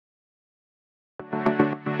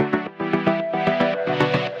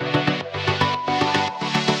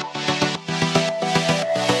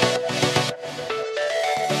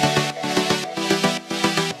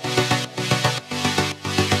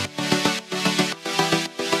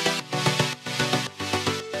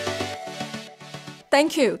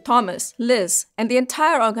Thank you, Thomas, Liz, and the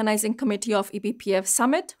entire organizing committee of eBPF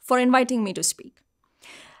Summit for inviting me to speak.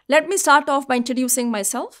 Let me start off by introducing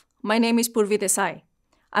myself. My name is Purvi Desai.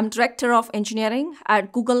 I'm Director of Engineering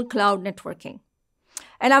at Google Cloud Networking.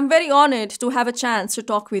 And I'm very honored to have a chance to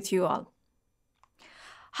talk with you all.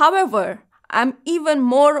 However, I'm even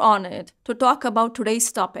more honored to talk about today's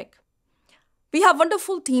topic. We have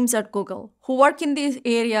wonderful teams at Google who work in these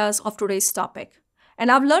areas of today's topic, and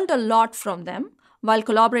I've learned a lot from them while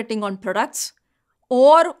collaborating on products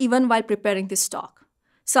or even while preparing this talk.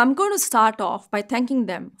 So I'm going to start off by thanking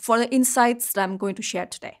them for the insights that I'm going to share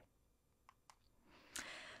today.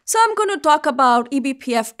 So I'm going to talk about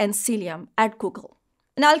eBPF and Cilium at Google,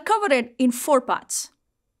 and I'll cover it in 4 parts.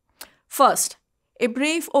 First, a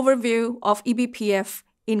brief overview of eBPF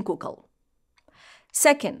in Google.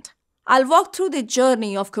 Second, I'll walk through the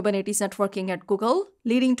journey of Kubernetes networking at Google,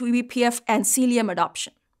 leading to eBPF and Cilium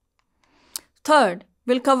adoption. Third,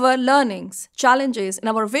 we'll cover learnings, challenges, and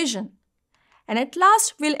our vision. And at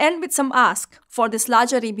last, we'll end with some ask for this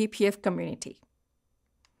larger eBPF community.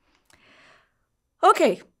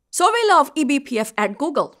 Okay, so we love eBPF at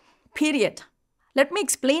Google, period. Let me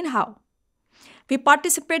explain how. We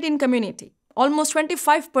participate in community. Almost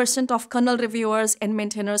 25% of kernel reviewers and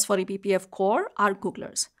maintainers for eBPF core are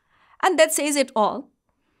Googlers. And that says it all.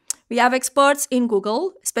 We have experts in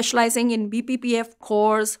Google specializing in eBPF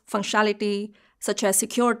cores functionality such as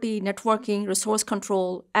security, networking, resource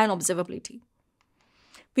control, and observability.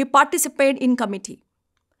 We participate in committee.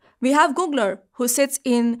 We have Googler who sits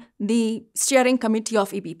in the steering committee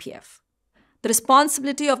of eBPF. The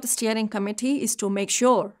responsibility of the steering committee is to make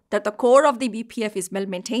sure that the core of the eBPF is well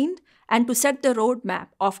maintained and to set the roadmap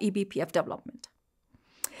of eBPF development.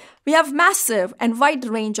 We have massive and wide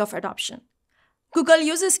range of adoption. Google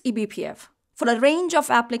uses eBPF for a range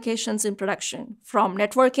of applications in production, from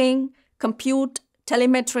networking, compute,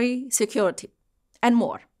 telemetry, security, and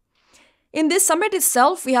more. In this summit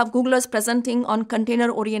itself, we have Googlers presenting on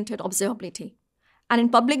container-oriented observability. And in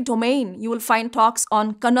public domain, you will find talks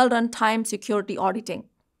on kernel runtime security auditing,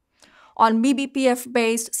 on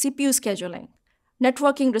eBPF-based CPU scheduling,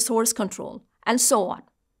 networking resource control, and so on.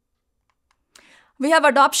 We have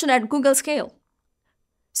adoption at Google scale.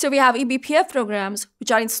 So we have eBPF programs which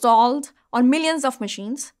are installed on millions of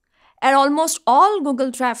machines, and almost all Google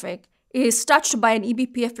traffic is touched by an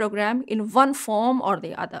eBPF program in one form or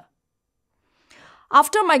the other.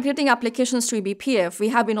 After migrating applications to eBPF, we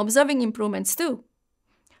have been observing improvements too.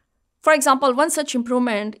 For example, one such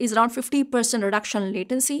improvement is around 50% reduction in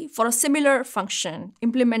latency for a similar function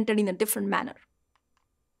implemented in a different manner.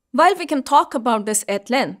 While we can talk about this at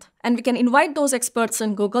length, and we can invite those experts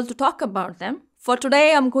in Google to talk about them, for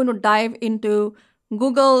today I'm going to dive into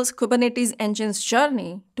Google's Kubernetes engine's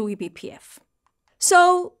journey to eBPF.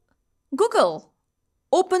 So, Google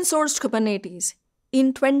open-sourced Kubernetes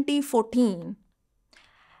in 2014,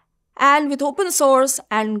 and with open source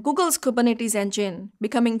and Google's Kubernetes engine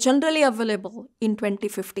becoming generally available in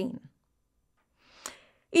 2015.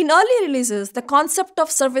 In early releases, the concept of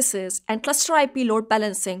services and cluster IP load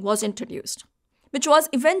balancing was introduced, which was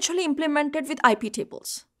eventually implemented with IP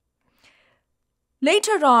tables.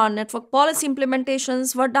 Later on, network policy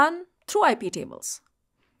implementations were done through IP tables.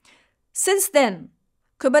 Since then,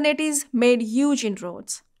 Kubernetes made huge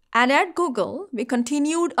inroads, and at Google, we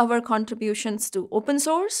continued our contributions to open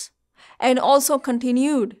source and also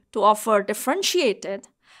continued to offer differentiated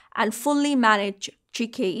and fully managed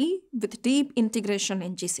GKE with deep integration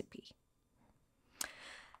in GCP.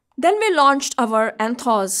 Then we launched our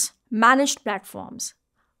Anthos managed platforms,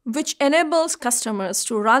 which enables customers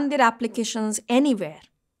to run their applications anywhere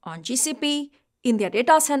on GCP, in their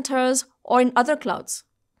data centers, or in other clouds.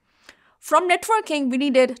 From networking, we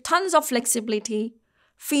needed tons of flexibility,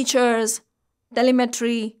 features,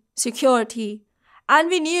 telemetry, security, and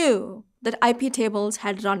we knew that IP tables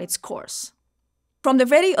had run its course. From the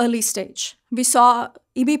very early stage, we saw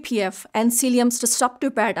eBPF and Cilium's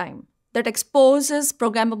disruptive paradigm that exposes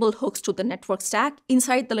programmable hooks to the network stack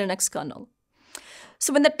inside the Linux kernel.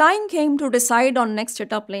 So when the time came to decide on next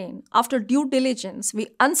data plane, after due diligence, we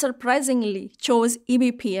unsurprisingly chose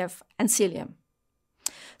eBPF and Cilium.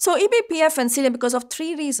 So eBPF and Cilium because of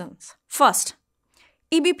 3 reasons. First,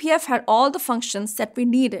 eBPF had all the functions that we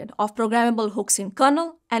needed of programmable hooks in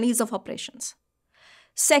kernel and ease of operations.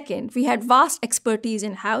 Second, we had vast expertise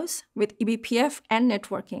in-house with eBPF and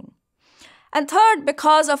networking. And third,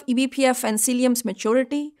 because of eBPF and Cilium's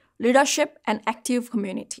maturity, leadership, and active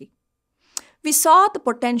community. We saw the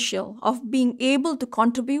potential of being able to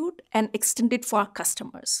contribute and extend it for our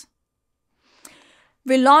customers.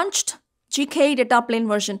 We launched GKE Data Plane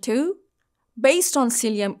version 2, based on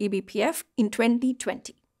Cilium eBPF in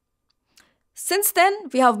 2020. Since then,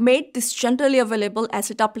 we have made this generally available as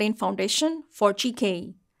data plane foundation for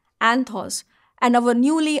GKE, Anthos, and our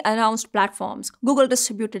newly announced platforms, Google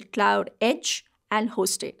Distributed Cloud, Edge, and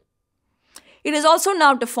Hosted. It is also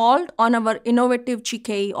now default on our innovative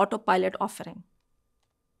GKE Autopilot offering.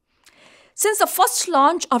 Since the first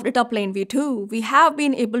launch of Data Plane V2, we have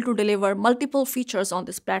been able to deliver multiple features on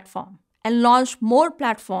this platform and launch more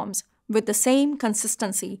platforms with the same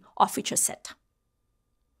consistency of feature set.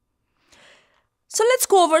 So let's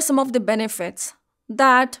go over some of the benefits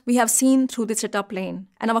that we have seen through this data plane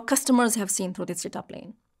and our customers have seen through this data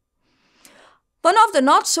plane. One of the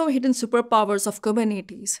not so hidden superpowers of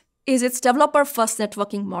Kubernetes is its developer-first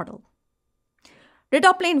networking model.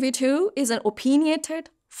 Data Plane V2 is an opinionated,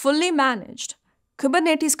 fully managed,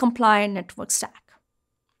 Kubernetes-compliant network stack,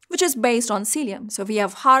 which is based on Cilium. So we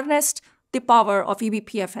have harnessed the power of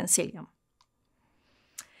eBPF and Cilium.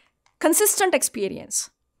 Consistent experience.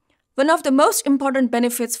 One of the most important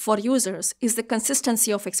benefits for users is the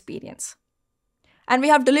consistency of experience. And we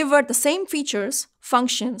have delivered the same features,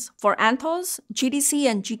 functions for Anthos, GDC,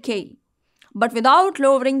 and GKE, but without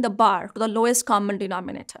lowering the bar to the lowest common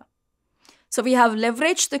denominator. So we have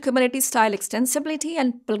leveraged the Kubernetes style extensibility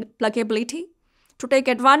and pluggability to take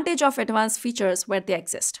advantage of advanced features where they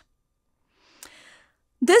exist.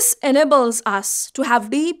 This enables us to have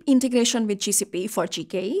deep integration with GCP for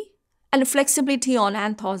GKE and flexibility on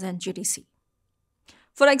Anthos and GDC.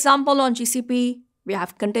 For example, on GCP, we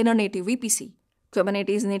have container native VPC,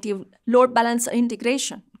 Kubernetes native load balancer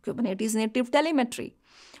integration, Kubernetes native telemetry.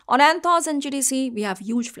 On Anthos and GDC, we have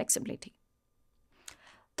huge flexibility.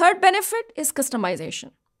 Third benefit is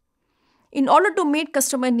customization. In order to meet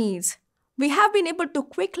customer needs, we have been able to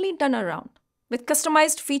quickly turn around with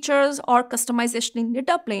customized features or customization in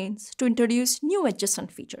data planes to introduce new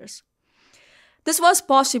adjacent features. This was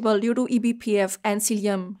possible due to eBPF and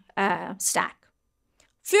Cilium stack.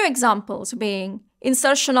 Few examples being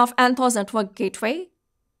insertion of Anthos Network Gateway,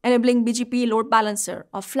 enabling BGP load balancer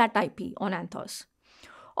of flat IP on Anthos,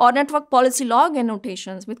 or network policy log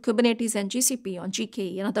annotations with Kubernetes and GCP on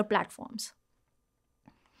GKE and other platforms.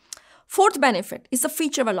 Fourth benefit is the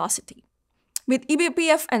feature velocity. With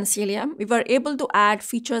eBPF and Cilium, we were able to add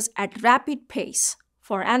features at rapid pace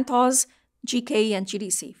for Anthos, GKE, and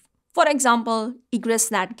GDC. For example,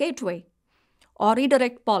 egress NAT gateway or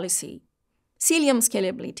redirect policy, Cilium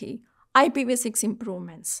scalability, IPv6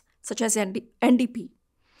 improvements such as NDP.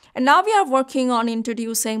 And now we are working on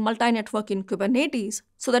introducing multi-network in Kubernetes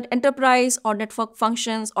so that enterprise or network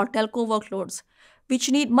functions or telco workloads which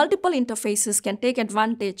need multiple interfaces can take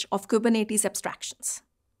advantage of Kubernetes abstractions.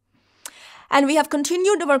 And we have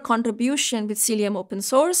continued our contribution with Cilium open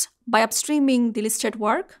source by upstreaming the listed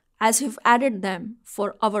work as we've added them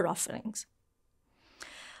for our offerings.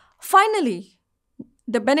 Finally,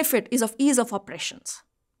 the benefit is of ease of operations.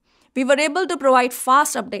 We were able to provide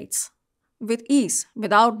fast updates with ease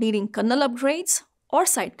without needing kernel upgrades or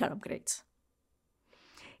sidecar upgrades.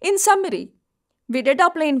 In summary, with Data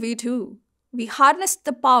Plane V2, we harnessed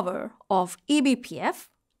the power of eBPF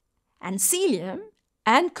and Cilium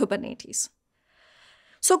and Kubernetes.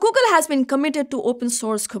 So Google has been committed to open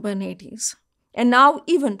source Kubernetes, and now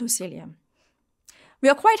even to Cilium. We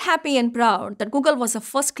are quite happy and proud that Google was the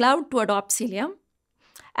first cloud to adopt Cilium,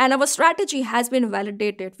 and our strategy has been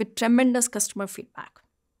validated with tremendous customer feedback.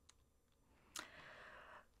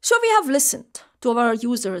 So we have listened to our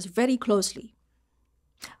users very closely.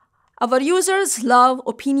 Our users love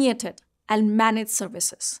opinionated and managed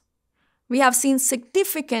services. We have seen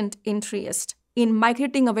significant interest in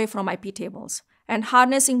migrating away from IP tables and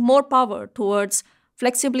harnessing more power towards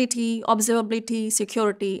flexibility, observability,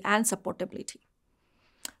 security, and supportability.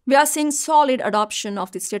 We are seeing solid adoption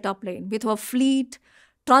of this data plane with our fleet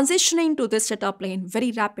transitioning to this data plane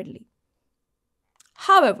very rapidly.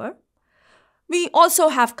 However, we also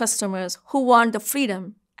have customers who want the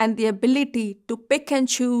freedom and the ability to pick and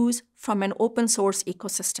choose from an open source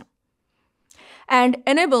ecosystem and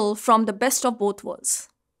enable from the best of both worlds,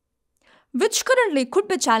 which currently could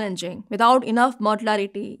be challenging without enough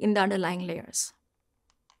modularity in the underlying layers.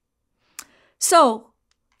 So,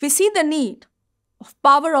 we see the need of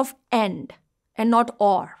power of and not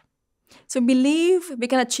or. So, we believe we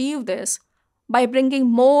can achieve this by bringing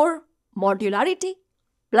more modularity,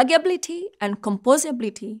 pluggability, and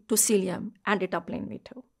composability to Cilium and Data Plane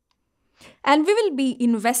V2. And we will be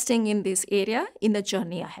investing in this area in the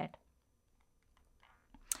journey ahead.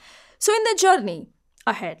 So, in the journey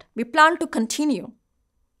ahead, we plan to continue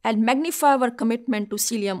and magnify our commitment to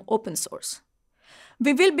Cilium open source.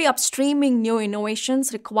 We will be upstreaming new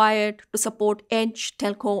innovations required to support edge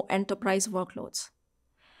telco enterprise workloads,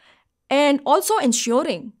 and also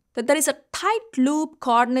ensuring that there is a tight loop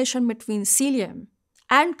coordination between Cilium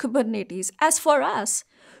and Kubernetes. As for us,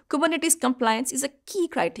 Kubernetes compliance is a key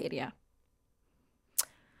criteria.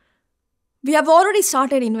 We have already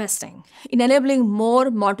started investing in enabling more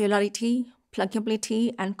modularity,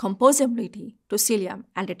 pluggability, and composability to Cilium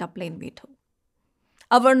and Data Plane V2.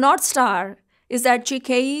 Our North Star is that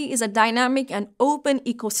GKE is a dynamic and open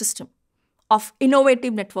ecosystem of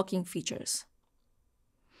innovative networking features.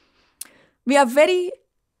 We are very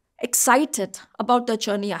excited about the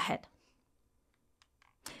journey ahead.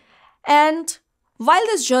 And while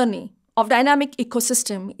this journey of dynamic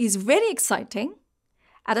ecosystem is very exciting,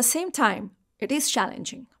 at the same time, it is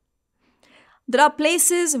challenging. There are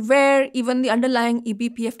places where even the underlying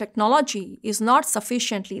eBPF technology is not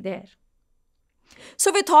sufficiently there.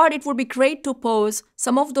 So we thought it would be great to pose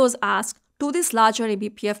some of those asks to this larger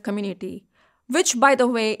eBPF community, which, by the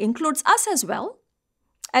way, includes us as well,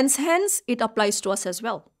 and hence it applies to us as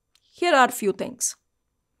well. Here are a few things.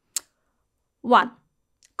 1.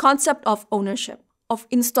 Concept of ownership of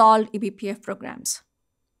installed eBPF programs.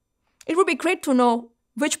 It would be great to know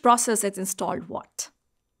which process has installed what.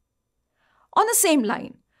 On the same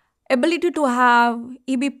line, ability to have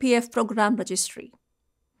eBPF program registry.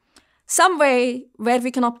 Some way where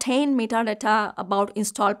we can obtain metadata about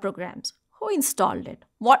installed programs. Who installed it?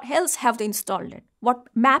 What else have they installed it? What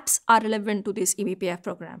maps are relevant to this eBPF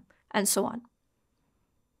program? And so on.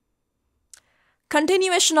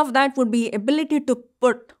 Continuation of that would be ability to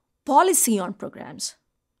put policy on programs.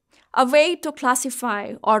 A way to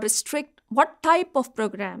classify or restrict what type of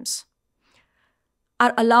programs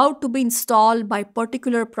are allowed to be installed by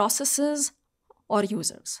particular processes or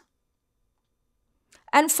users.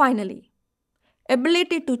 And finally,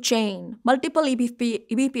 ability to chain multiple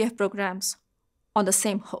eBPF programs on the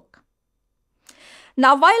same hook.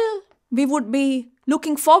 Now, while we would be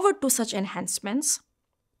looking forward to such enhancements,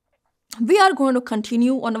 we are going to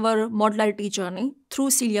continue on our modularity journey through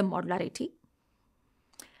Cilium modularity.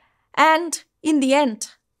 And in the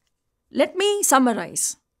end, let me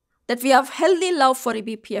summarize that we have healthy love for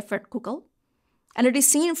eBPF at Google, and it is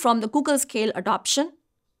seen from the Google scale adoption,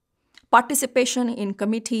 participation in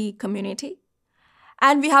community,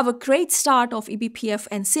 and we have a great start of eBPF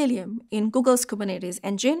and Cilium in Google's Kubernetes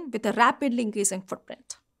engine with a rapidly increasing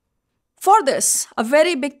footprint. For this, a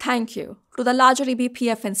very big thank you to the larger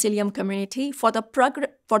eBPF and Cilium community for the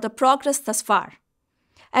progress thus far.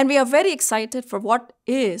 And we are very excited for what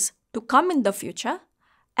is to come in the future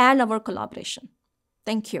and our collaboration.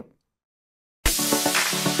 Thank you.